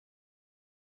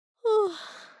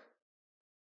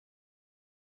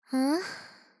ん？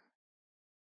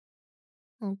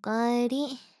おかえり。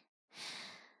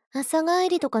朝帰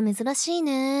りとか珍しい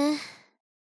ね。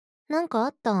なんかあ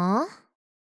った？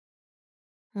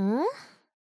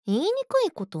言いにく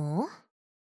いこと？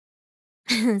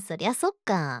そりゃそっ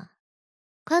か。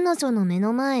彼女の目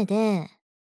の前で、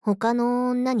他の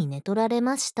女に寝取られ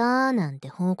ましたなんて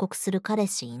報告する彼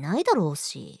氏いないだろう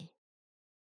し。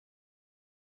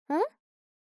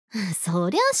そ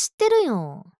りゃ知ってる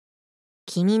よ。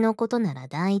君のことなら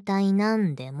大体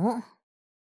何でも。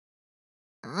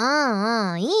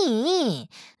ああ、いい。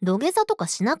土下座とか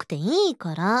しなくていい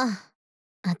から。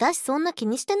私そんな気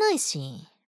にしてないし。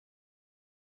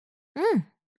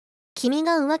君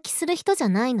が浮気する人じゃ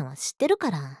ないのは知ってる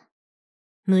から。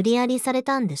無理やりされ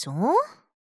たんでしょ？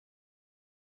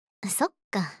そっ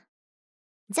か。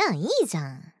じゃあいいじゃ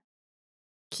ん。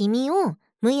君を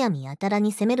むやみやたら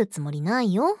に責めるつもりな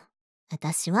いよ。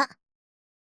私は。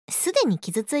すでに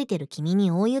傷ついてる君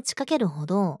に追い打ちかけるほ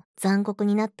ど残酷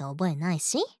になった覚えない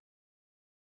し。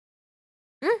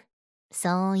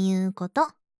そういうこと。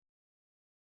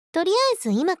とりあえ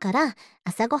ず今から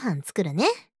朝ごはん作るね。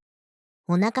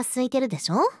お腹空いてるでし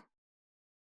ょ？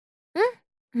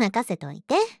任せとい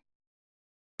て。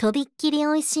とびっきり美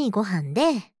味しいご飯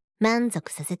で満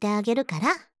足させてあげるか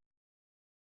ら。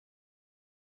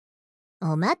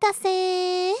お待た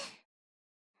せ。はい、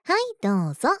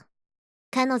どうぞ。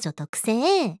彼女特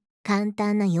製簡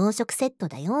単な洋食セット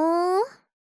だよ。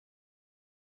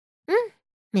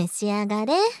召し上が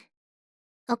れ。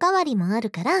おかわりもある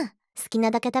から好き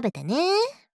なだけ食べてね。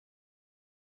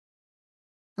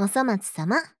おそ松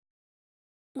様。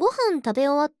ご飯食べ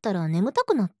終わったら眠た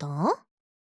くなった？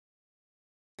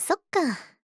そっか。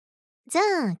じゃ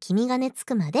あ君が寝つ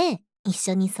くまで一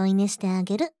緒に添い寝してあ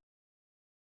げる。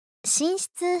寝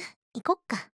室行こっ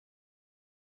か。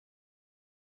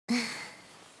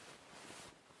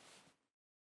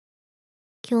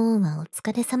今日はお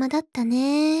疲れ様だった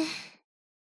ね。好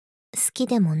き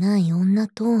でもない女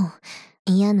と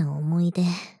嫌な思い出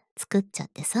作っちゃっ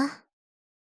てさ。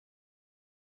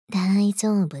大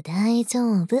丈夫大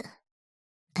丈夫。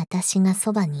私が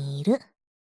そばにいる。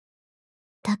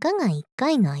たかが一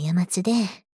回の過ちで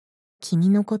君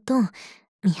のこと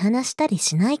見放したり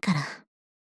しないから。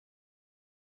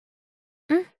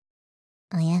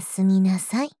おやすみな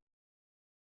さい。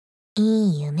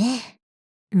いい夢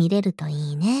見れると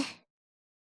いいね。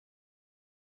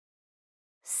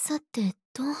さて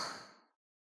と、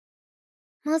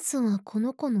まずはこ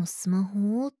の子のスマ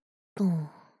ホをと。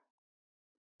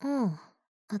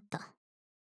あった。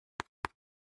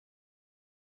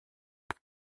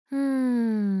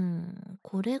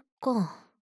これか。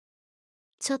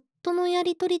チャットのや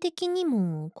りとり的に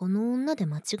もこの女で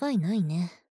間違いない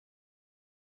ね。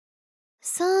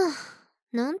さあ、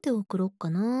なんて送ろっか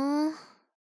な。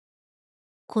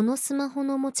このスマホ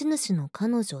の持ち主の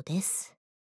彼女です。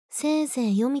せいぜ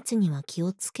い夜道には気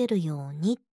をつけるよう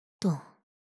に、と。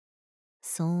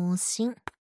送信。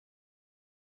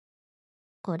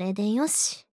これでよ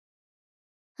し。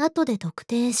後で特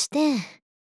定して、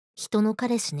人の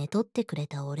彼氏寝取ってくれ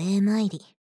たお礼参り、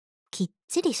きっ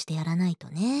ちりしてやらないと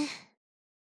ね。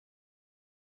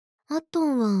あと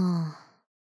は、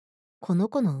この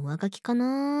子の上書きか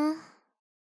な。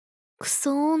ク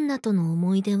ソ女との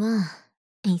思い出は、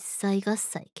一切合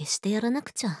切消してやらな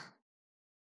くちゃ。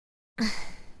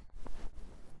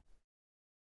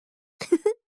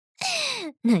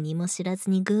何も知らず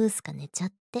にグースか寝ちゃ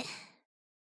って。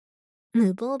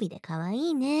無防備で可愛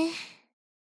いね。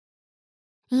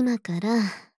今から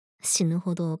死ぬ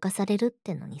ほど侵されるっ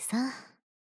てのにさ。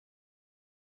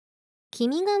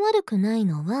君が悪くない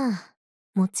のは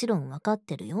もちろんわかっ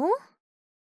てるよ。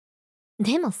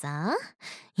でもさ、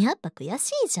やっぱ悔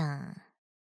しいじゃん。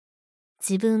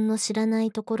自分の知らな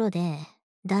いところで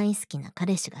大好きな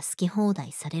彼氏が好き放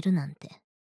題されるなんて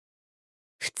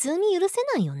普通に許せ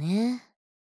ないよね。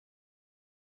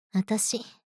私、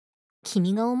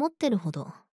君が思ってるほ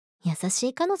ど優し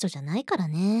い彼女じゃないから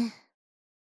ね。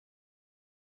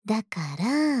だか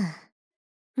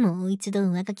らもう一度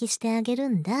上書きしてあげる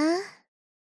んだ。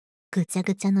ぐちゃ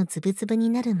ぐちゃのズブズブ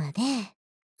になるまで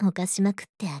犯しまくっ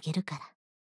てあげるから。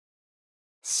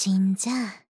死んじゃ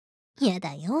や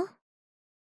だよ。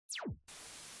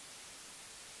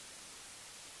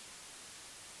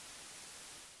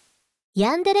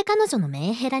ヤンデレ彼女のメ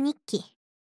ンヘラ日記。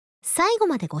最後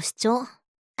までご視聴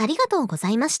ありがとうござ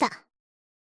いました。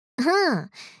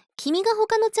君が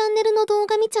他のチャンネルの動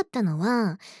画見ちゃったの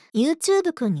は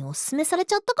YouTube くんにおすすめされ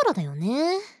ちゃったからだよ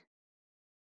ね。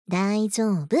大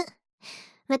丈夫。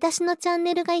私のチャン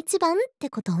ネルが一番って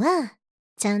ことは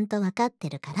ちゃんとわかって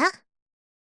るから。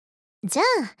じゃあ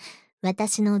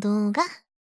私の動画、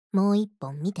もう一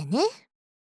本見てね。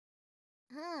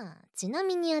ちな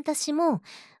みに私も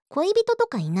恋人と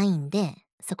かいないんで、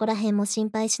そこら辺も心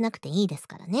配しなくていいです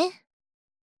からね。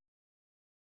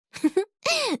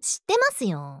知ってます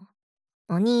よ。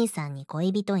お兄さんに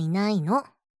恋人いないの。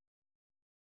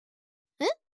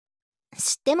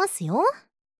知ってますよ。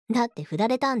だって振ら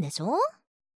れたんでしょ？